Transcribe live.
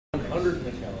Seward,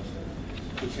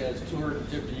 McAllister, which has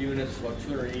 250 units, about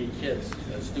 280 kids,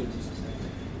 students,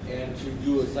 and to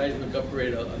do a seismic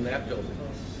upgrade on that building.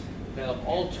 Now,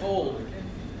 all told,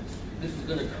 this is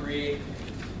going to create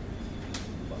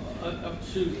up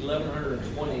to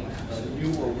 1,120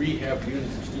 new or rehab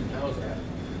units of student housing.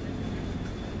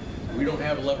 We don't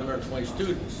have 1,120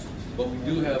 students, but we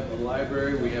do have a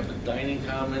library, we have the dining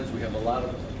commons, we have a lot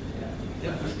of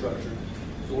infrastructure.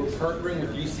 So we're partnering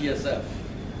with UCSF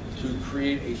to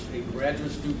create a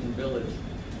graduate student village,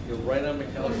 right on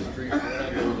McAllister Street, right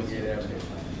on Golden Gate Avenue.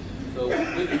 So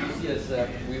with UCSF,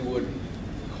 we would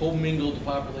commingle the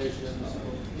populations,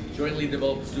 jointly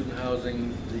develop student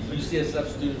housing. The UCSF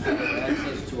students would have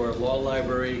access to our law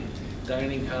library,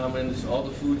 dining commons, all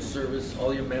the food service, all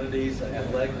the amenities,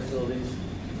 athletic facilities.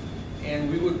 And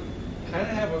we would kind of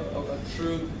have a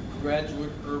true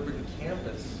graduate urban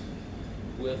campus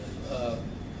with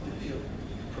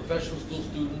professional school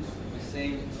students, the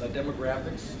same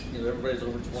demographics. Everybody's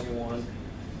over 21.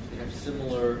 They have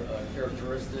similar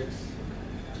characteristics.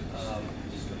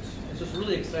 It's just a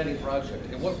really exciting project.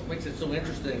 And what makes it so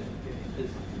interesting is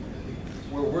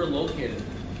where we're located.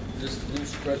 This new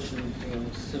stretch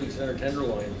in Civic Center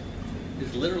Tenderloin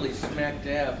is literally smack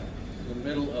dab in the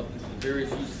middle of the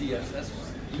various UCSF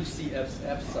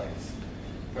sites.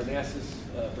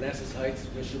 Parnassus Heights,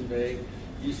 Mission Bay.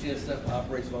 UCSF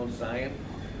operates Mount Zion,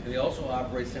 and they also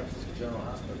operate San Francisco General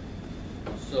Hospital.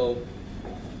 So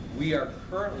we are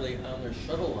currently on their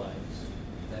shuttle lines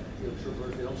that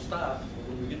traverse. They don't stop, but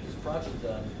when we get this project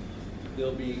done,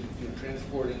 they'll be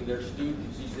transporting their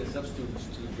students, UCSF students,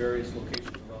 to various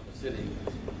locations around the city.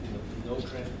 No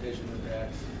transportation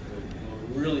impacts. It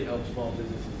will really help small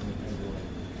businesses in the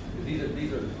Tenderloin.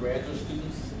 These are graduate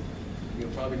students.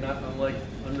 Probably not unlike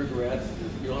undergrads.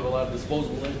 You don't have a lot of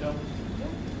disposable income.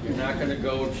 You're not going to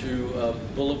go to a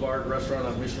Boulevard restaurant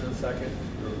on Mission and Second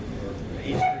or 8th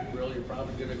Street Grill. You're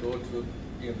probably going to go to a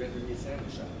Vietnamese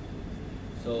sandwich shop.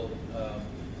 So,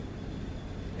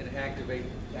 and activate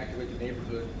the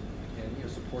neighborhood and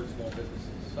support small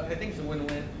businesses. So I think it's a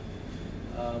win-win.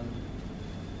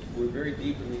 We're very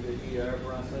deep in the EIR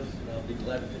process, and I'll be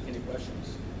glad to take any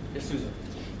questions. Yes, Susan.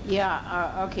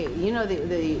 Yeah, okay.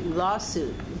 The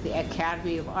lawsuit, the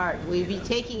Academy of Art, will you be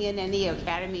taking in any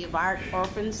Academy of Art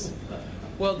orphans?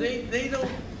 Well, they don't,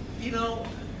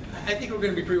 I think we're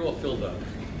going to be pretty well filled up.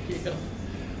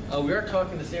 We are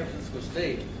talking to San Francisco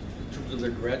State in terms of their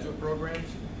graduate programs,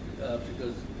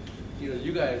 because,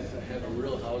 you guys have a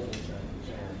real housing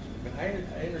challenge. I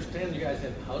understand you guys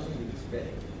have housing in East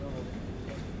Bay.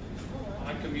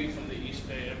 I commute from the East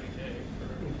Bay every day.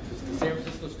 To San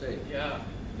Francisco State? Yeah.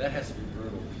 That has to be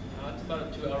brutal. It's about a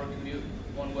 2-hour commute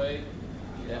one way.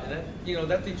 Yeah, and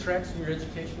that detracts from your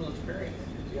educational experience.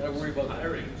 You got to worry about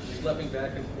hiring, schlepping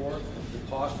back and forth, the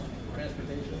cost of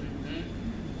transportation. Mm-hmm.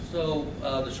 So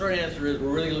the short answer is we're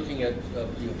really looking at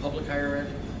public higher ed,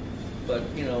 but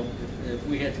if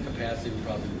we had the capacity, we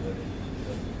probably would.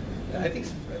 But I think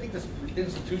the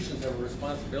institutions have a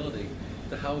responsibility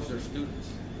to house their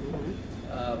students.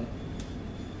 Mm-hmm.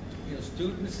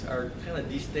 Students are kind of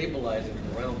destabilizing in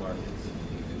the rental markets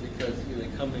because they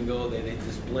come and go, they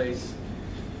displace,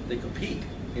 they compete.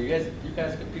 You guys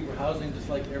compete for housing just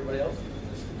like everybody else in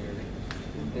this community.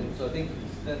 And so I think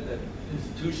that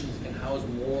institutions can house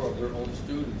more of their own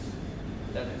students,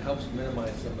 that helps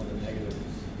minimize some of the negative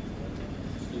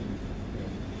student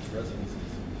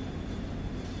residences.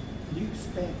 Do you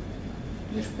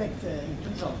expect in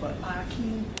terms of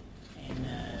parking and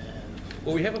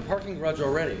well, we have a parking garage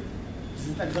already.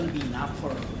 Isn't that going to be enough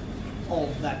for all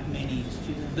that many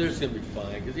students? There's going to be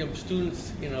fine because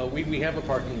students. We have a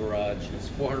parking garage. It's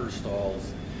 400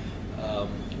 stalls.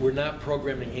 We're not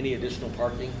programming any additional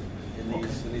parking in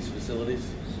these facilities.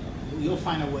 You'll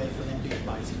find a way for them to get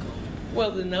bicycle.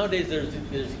 Well, nowadays there's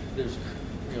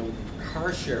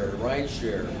car share, ride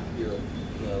share,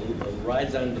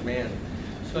 rides on demand.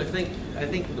 So I think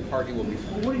the parking will be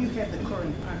fine. Where do you have the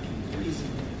current parking? Where is it?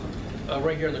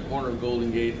 Right here in the corner of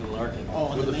Golden Gate and Larkin,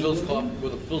 where the Phil's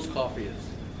Coffee is.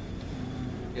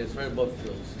 Yeah, it's right above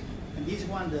Phil's. And this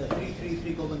one, the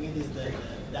 333 Golden Gate, is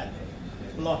that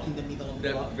block in the middle of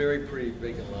the block? That very pretty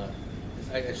vacant lot.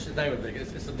 It's not even big.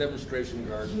 It's a demonstration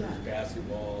garden. Yeah. There's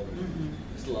basketball.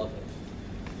 It's lovely.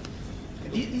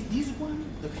 Is this one,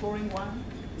 the current one,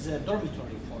 is a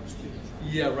dormitory for students?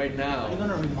 Yeah, right now. Are you going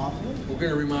to remodel it? We're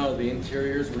going to remodel the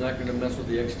interiors. We're not going to mess with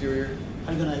the exterior.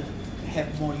 Are you going to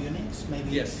have more units, maybe?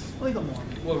 Yes. A little more.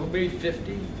 Well, maybe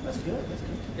 50. That's good. That's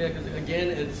good. Yeah, because again,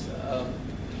 it's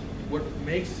what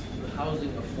makes the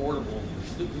housing affordable for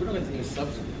students. We don't get any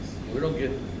subsidies. We don't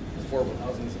get affordable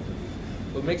housing subsidies.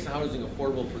 what makes the housing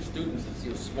affordable for students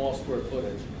is, small square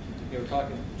footage. We're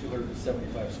talking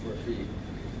 275 square feet.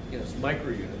 It's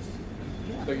micro units.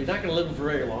 But you're not gonna live in for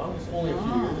very long, it's only a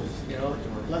few years,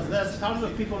 Plus, there's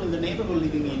thousands of people in the neighborhood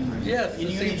living in Yes, in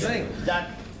the same units thing.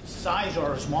 that size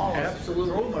or small.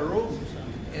 Absolutely. Room or room.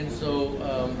 And so,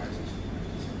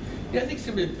 yeah, I think it's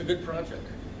gonna be a good project,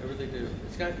 everything they do.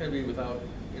 It's not gonna be without,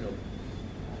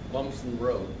 bumps in the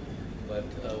road, but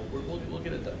we'll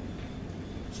get it done.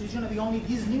 So it's gonna be only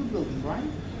this new building, right?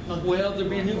 Not Well, there'll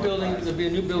be a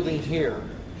new building here.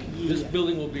 This Yeah.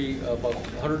 building will be about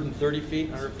 130 feet,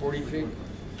 140 feet.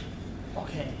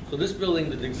 Okay. So this building,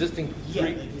 the existing,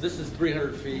 Yeah, this is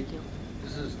 300 feet.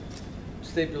 This is,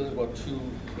 state building about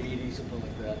 280, something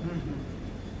like that.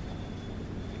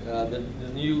 Mhm.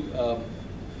 The new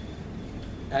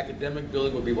academic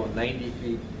building will be about 90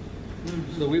 feet.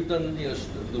 So we've done,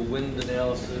 the wind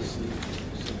analysis and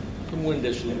some wind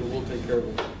issues, but we'll take care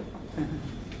of them.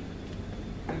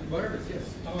 Marvis, yes.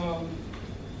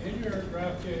 In your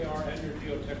draft JR and your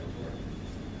geotechnical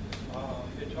report,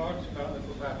 it talks about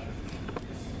liquefaction.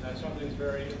 That's something that's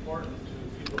very important to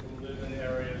people who live in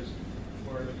areas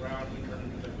where the ground can turn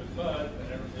into liquid mud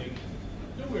and everything,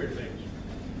 do weird things.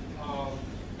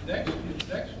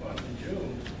 Next month in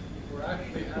June, we're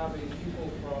actually having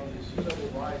people from the Sea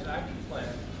Level Rise Action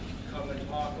Plan come and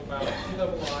talk about sea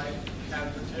level rise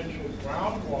and potential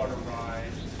groundwater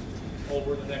rise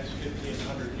over the next 50 and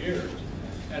 100 years.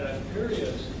 And I'm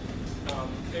curious,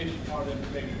 based upon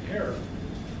information here,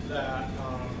 that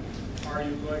are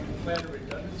you going to plan a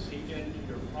redundancy into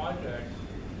your project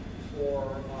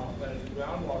for planning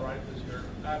groundwater rise, because you're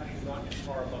actually not too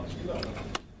far above sea level?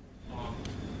 Well,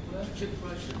 that's a good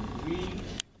question.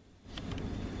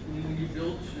 When you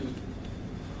build to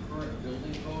current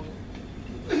building code,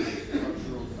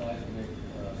 structural seismic,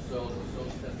 soil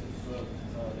testing, soil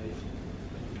consolidation.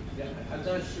 Yeah, I'm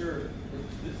not sure.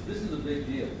 This is a big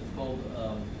deal. It's called,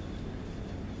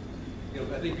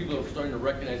 I think people are starting to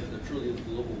recognize that there truly is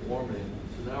global warming.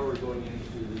 So now we're going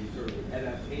into the sort of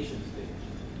adaptation stage.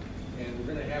 And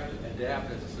we're going to have to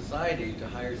adapt as a society to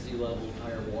higher sea levels,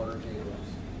 higher water tables.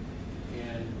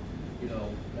 And,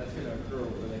 that's going to occur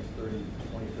over the next 20,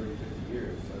 30, 50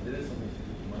 years. So that is something to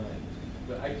keep in mind.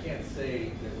 But I can't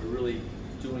say that we're really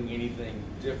doing anything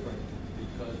different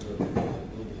because of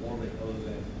global warming other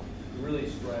than we're really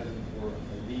striving for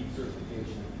a LEED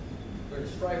certification. We're going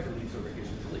to strive for LEED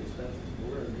certification. It's really expensive.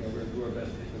 We're going to do our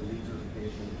best to get the LEED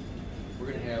certification. We're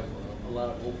going to have a lot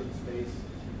of open space.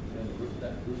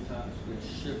 Rooftops. We're going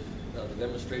to shift the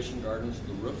demonstration gardens to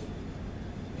the roof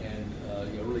and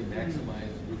really maximize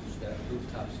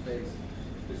rooftop space.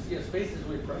 Because space is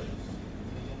really precious,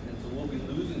 and so we'll be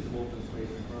losing some open space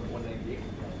in front of 198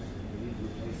 accounts. We need to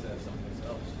replace that someplace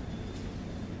else.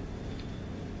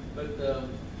 But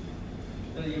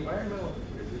the environmental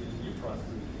review process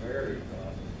is very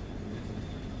exhausting.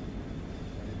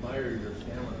 I admire your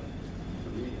stamina for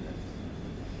reading it.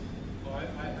 Well,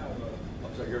 I have a.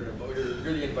 I'm sorry, you're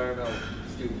the environmental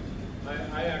student.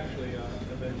 I actually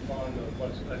have been fond of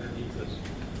what's underneath this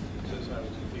since I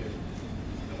was a kid.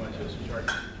 And my sister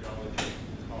started geology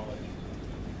in college.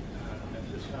 And I'm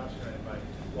just fascinated by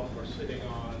what we're sitting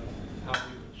on, how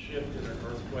we would shift in an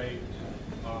earthquake,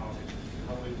 how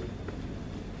we would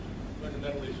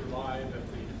fundamentally survive if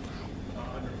the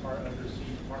under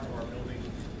siege part of our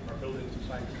buildings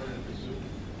decide to turn into zoo.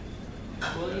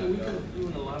 Well, we've been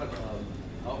doing a lot of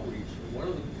outreach. One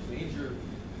of the major,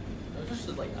 this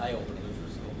is like eye-opening, this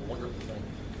was a wonderful thing.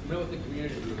 We met with the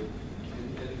community group,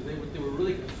 and what they were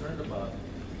really concerned about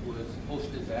was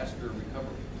post-disaster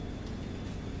recovery.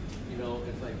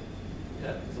 It's like,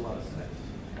 that makes a lot of sense.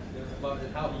 About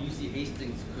how UC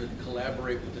Hastings could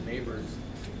collaborate with the neighbors.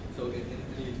 So in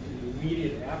the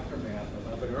immediate aftermath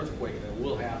of an earthquake that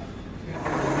will happen,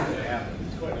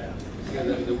 It's going to happen.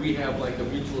 that we have like a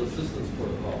mutual assistance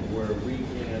protocol where we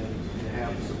can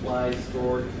have supplies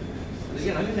stored. And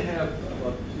again, I'm going to have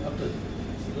up to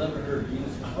 1,100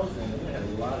 units housing. I'm going to have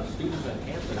a lot of students on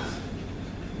campus.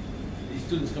 These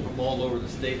students come from all over the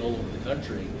state, all over the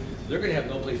country. They're going to have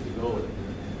no place to go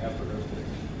after an earthquake.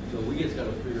 So we just got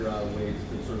to figure out ways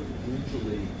to sort of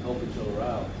mutually help each other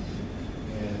out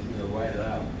and ride it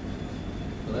out.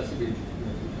 So that's going to be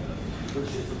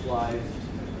purchase supplies.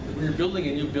 When you're building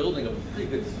a new building of a pretty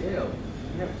good scale,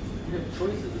 you have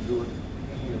choices to do it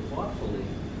thoughtfully.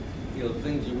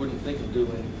 Things you wouldn't think of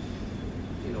doing,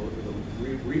 with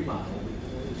a remodel.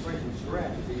 It's right from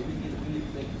scratch. So we need to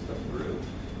think this stuff through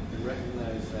and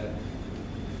recognize that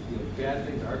bad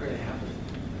things are going to happen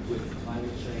with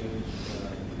climate change,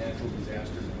 natural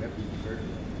disasters, and we have to be prepared for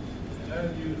them.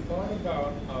 Have you thought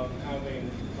about having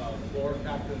floor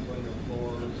captains on your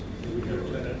floors, your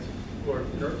tenants, who are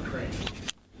dirt trained?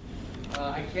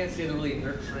 I can't say they're really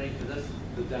nerd trained, because that's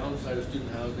the downside of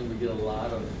student housing. We get a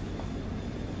lot of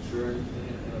churn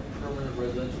in a permanent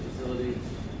residential facility.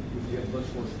 You have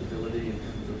much more stability in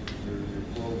terms of your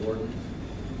floor wardens,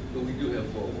 but we do have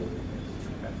floor wardens.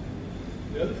 Okay.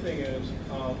 The other thing is,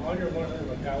 on your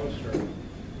 100 McAllister,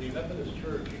 the Methodist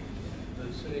Church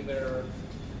is sitting there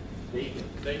Vacant.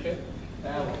 vacant.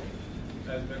 Fallow.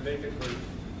 Has been vacant for,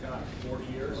 gosh, 40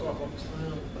 years almost.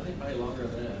 I think probably longer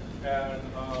than that. And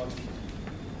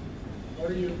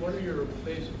what are your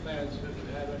basic plans if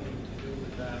you have anything to do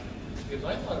with that? Because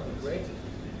I thought it was a great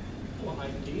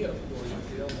idea for you,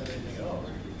 if you don't have anything else,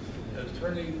 is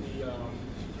turning the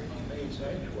main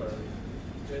sanctuary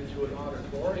into an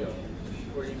auditorium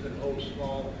where you can host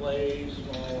small plays,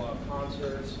 small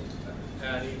concerts,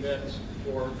 and events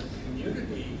for the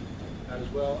community, as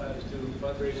well as do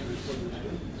fundraisers for the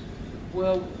students.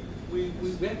 Well, we've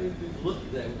looked at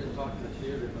that. We've been talking to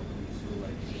theater companies for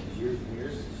like years and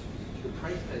years. The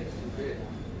price tag is too big.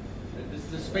 And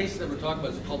this space that we're talking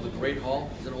about is called the Great Hall.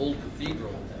 It's an old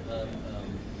cathedral on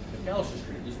McAllister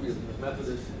Street. It used to be the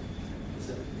Methodist. I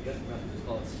guess the Methodists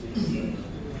call it Steve.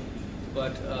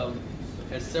 But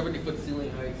has 70-foot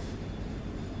ceiling heights.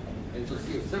 And so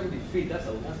see, 70 feet, that's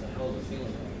a hell of a ceiling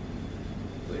height.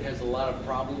 But it has a lot of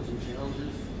problems and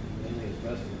challenges, mainly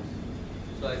asbestos.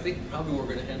 So I think probably what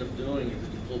we're going to end up doing if we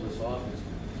pull this off is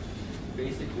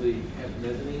basically have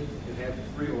mezzanines and have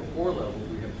 3 or 4 levels.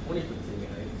 We have 20-foot ceiling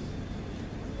heights,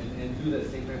 and do that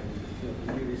same type of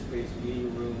community space,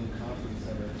 meeting room, conference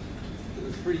center. So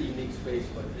it's a pretty unique space,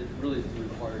 but it really is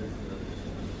required a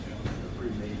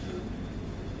pretty major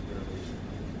renovation.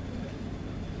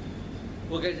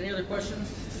 Well, guys, any other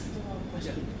questions? Just one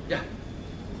question. Yeah.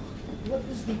 What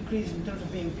is the increase in terms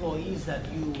of the employees that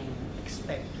you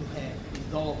expect to have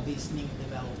with all of this new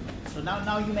development? So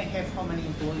now you may have how many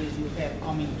employees you have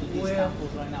coming to this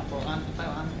campus right now, 400,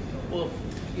 500? Well,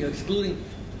 excluding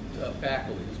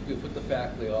faculty, we put the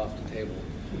faculty off the table.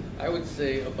 I would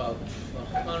say about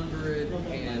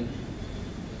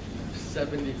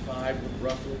 175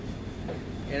 roughly.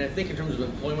 And I think in terms of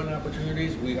employment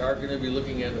opportunities, we are going to be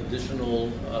looking at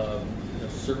additional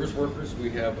service workers.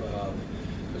 We have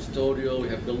custodial, we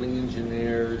have building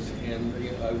engineers, and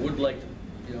I would like to,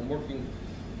 I'm working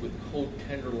with Code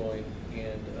Tenderloin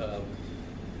and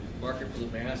Market for the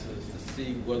Masses to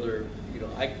see whether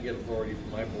I can get authority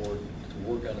from my board to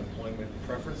work on employment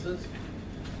preferences.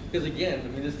 Because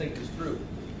again, just think this through.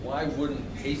 Why wouldn't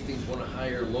Hastings want to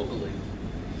hire locally?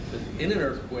 Because in an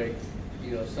earthquake,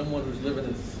 someone who's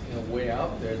living way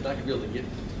out there is not going to be able to get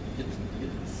to the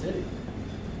city.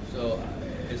 So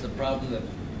it's a problem that the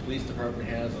police department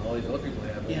has and all these other people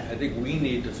have. Yeah. I think we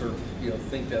need to sort of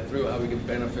think that through, how we can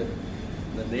benefit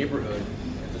the neighborhood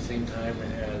at the same time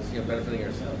as benefiting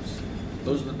ourselves.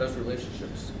 Those are the best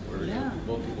relationships where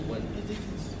both people win.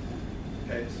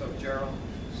 Okay, so Gerald.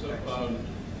 So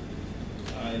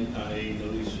I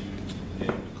noticed you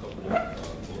named a couple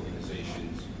of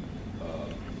organizations that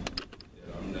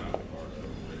I'm not a part of,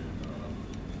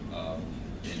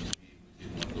 and to be able to get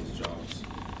one of those jobs,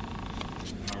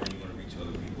 how are you going to reach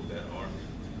other people that aren't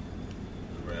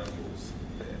the radicals,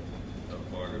 that are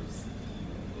part of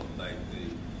like the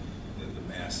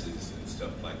masses and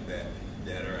stuff like that,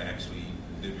 that are actually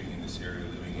living in this area,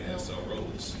 living in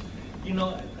SROs?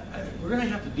 We're going to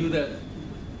have to do that.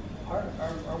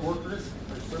 Our workers,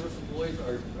 our service employees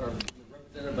are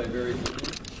represented by various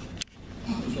unions.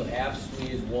 So AFSCME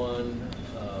is one,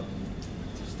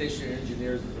 station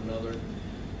engineers is another.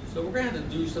 So we're going to have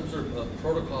to do some sort of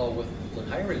protocol with the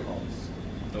hiring halls.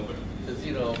 Okay.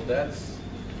 Because, that's...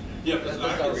 Yeah, because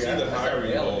I can see the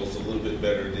hiring laws a little bit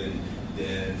better than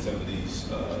some of these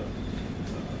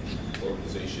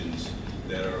organizations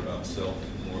that are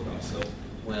more about self.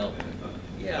 Well,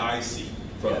 yeah. I see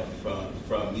from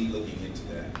me looking into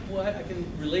that. Well, I can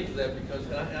relate to that because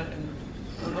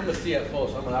I'm a CFO,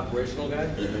 so I'm an operational guy.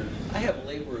 I have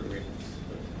labor agreements,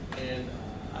 and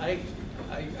I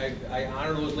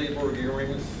honor those labor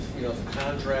agreements. It's a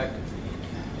contract,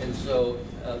 and so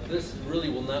this really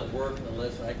will not work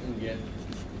unless I can get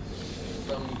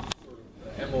some sort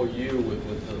of MOU with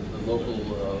the local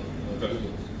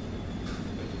unions.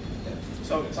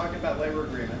 So talking about labor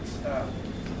agreements,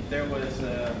 there was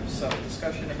some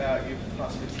discussion about you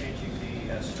possibly changing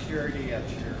the security at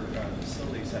your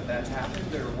facilities. Have that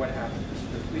happened, or what happened to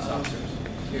the police officers?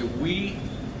 Okay, we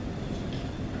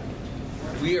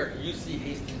are UC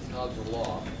Hastings College of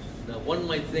Law. Now, one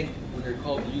might think when you're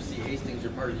called UC Hastings,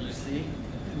 you're part of UC.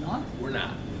 Not? We're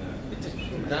not.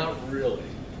 Not really.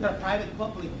 They're a private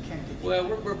public entity. Well,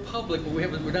 we're public, but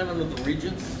we're not under the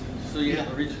regents. So you have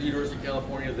the Regents of the University of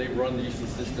California, they run the UC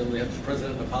system, they have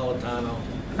President Napolitano.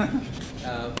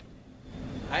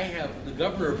 The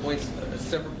governor appoints a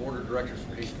separate board of directors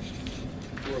for Hastings.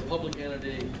 We're a public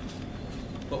entity,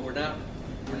 but we're not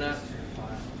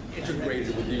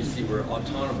integrated with UC, we're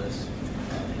autonomous.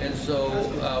 And so,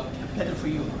 Better for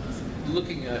you.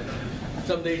 looking at,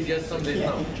 some days yes, some days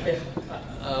no.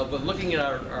 But looking at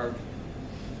our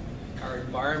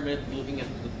environment, looking at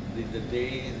the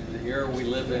day, the era we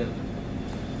live in,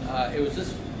 it was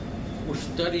just, we're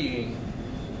studying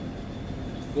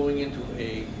going into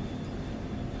a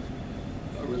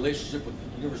relationship with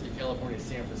the University of California,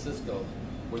 San Francisco,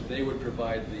 where they would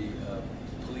provide the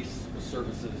police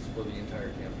services for the entire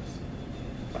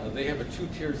campus. They have a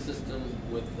two-tier system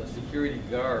with security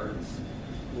guards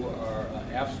who are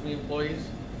AFSCME employees,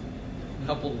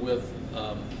 coupled with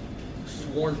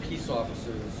sworn peace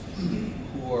officers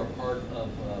who are part of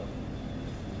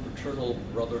fraternal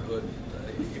brotherhood,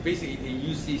 basically a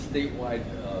UC statewide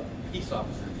peace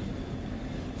officer team.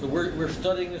 So we're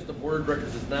studying this. The board of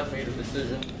directors has not made a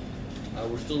decision.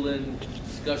 We're still in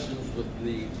discussions with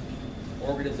the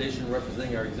organization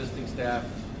representing our existing staff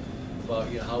about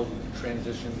how we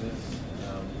transition this.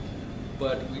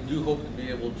 But we do hope to be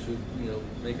able to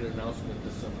make an announcement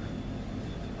this summer.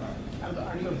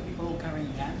 Are you people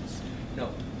carrying guns? No.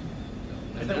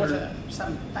 There was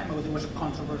some time ago there was a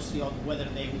controversy on whether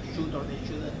they would shoot or they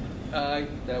shouldn't.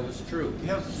 That was true. Do you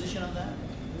have a position on that?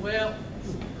 Well,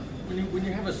 when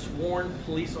you have a sworn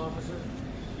police officer,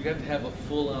 you have to have a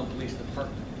full-on police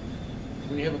department.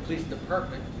 When you have a police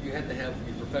department, you have to have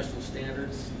your professional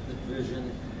standards, the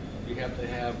division, you have to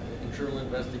have internal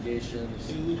investigations.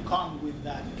 So you would come with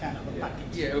that kind of a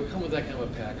package? Yeah, it would come with that kind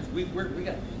of a package. We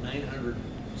got 900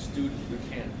 students, we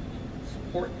can't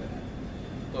support that.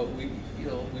 But we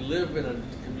live in a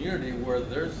community where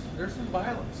there's some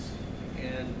violence.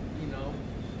 And,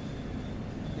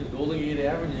 Golden Gate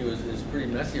Avenue is pretty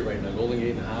messy right now. Golden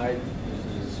Gate and Hyde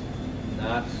is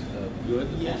not good.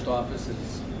 The post office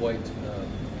is quite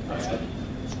It's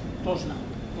closed now.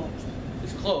 Closed.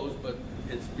 It's closed, but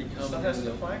it's become. Still has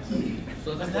the flags?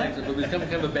 So that's flags, but it's become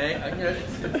kind of a bank.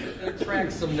 It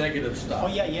attracts some negative stuff.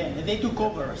 Oh yeah. They took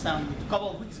over a couple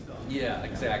of weeks ago. Yeah,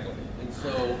 exactly. And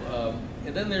so,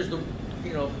 and then there's the,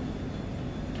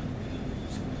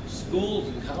 schools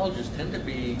and colleges tend to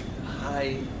be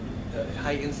high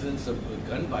incidence of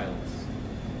gun violence.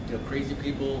 Crazy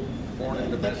people, foreign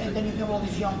and domestic. And then you have all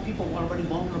these young people who are very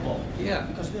vulnerable. Yeah.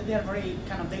 Because they're very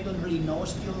they don't really know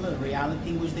still the reality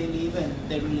in which they live, and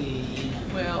they really.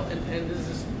 Well, and this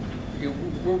is,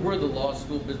 we're the law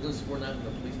school business. We're not in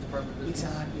the police department business.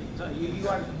 Exactly. So you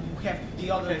have the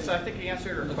other. Okay, so I think you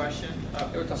answered her question.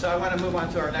 So I want to move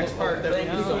on to our next part. Then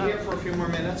Thank we'll you. be here for a few more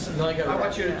minutes. No, I gotta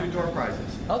want you to do door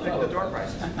prizes. I'll Pick do the it. door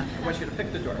prizes. I want you to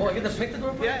pick the door. Oh, I get to pick the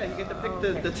door prize? Yeah, you get to pick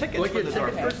the tickets Do I for get the a door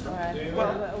ticket prize. first?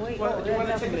 Well, do you want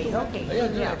a ticket? Okay. Yeah, I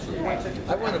do, actually.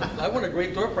 I want a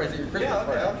great door prize at your Christmas Yeah,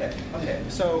 party. okay.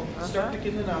 So start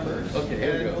picking the numbers. Okay,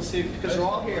 here we And go. we'll see, because they're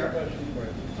all here.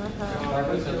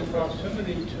 In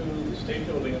proximity to the state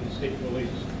building and the state police,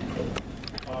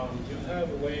 do you have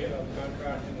a way of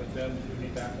contracting with them to be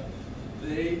backup?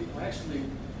 They actually,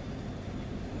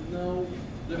 no,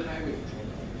 they're highway patrol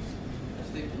cars. The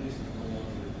state police is no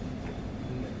longer.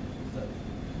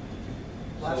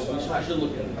 So I should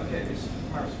look at it. Okay,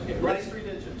 Okay, last ready? 3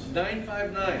 digits.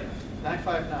 959.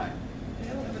 959.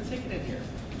 I don't have a ticket in here.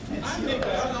 I take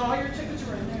that. All your tickets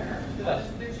are in there.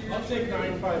 I'll take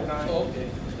 959. Oh, okay.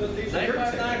 These are your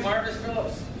 959, tickets. Marcus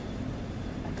Phillips.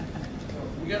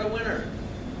 We got a winner.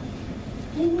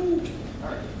 Woo! All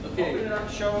right. Okay. Open it up,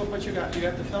 show what you got. You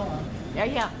got the film on.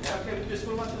 Yeah. Okay, just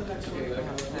move on to the next one.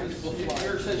 Okay.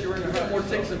 Yours says you were in We've the got more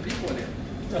tickets than people in here.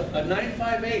 A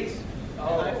 958.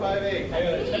 958. I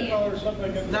got a $10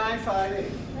 something.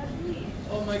 958.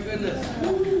 Oh my goodness.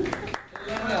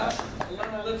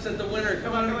 Alana Lips at the winner.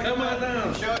 Come on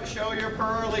down. Show your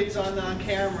pearlies on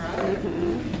camera.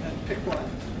 Pick one.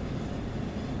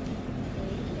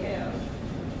 Yeah.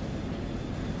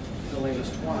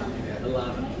 Just one.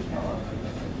 Alana.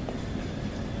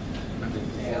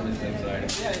 Performance anxiety.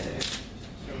 Yeah, it is.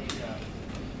 So we got.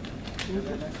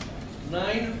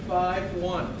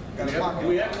 951. Got a pocket. Do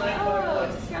we have Oh,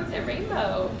 951? discounts at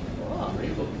Rainbow. Cool.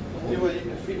 Rainbow.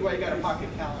 You got a pocket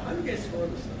How calendar. do you guys score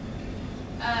this stuff?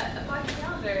 A pocket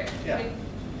calendar. Yeah. Like,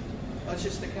 That's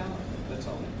just the calendar. That's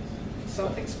all.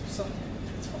 Something. That's all.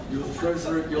 You'll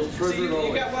treasure it. You'll See, treasure it you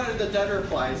always. got one of the Dudder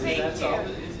prizes. Thank That's you. all.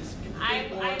 I'm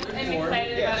more.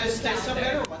 excited Yeah, about there's this some better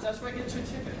calendar. ones. That's why I get 2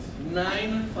 tickets.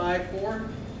 954.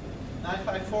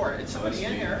 954. It's somebody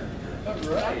in here. All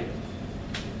right.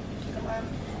 Come on,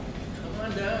 Come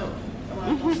on down. come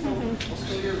on, don't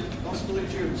spill your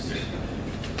juice.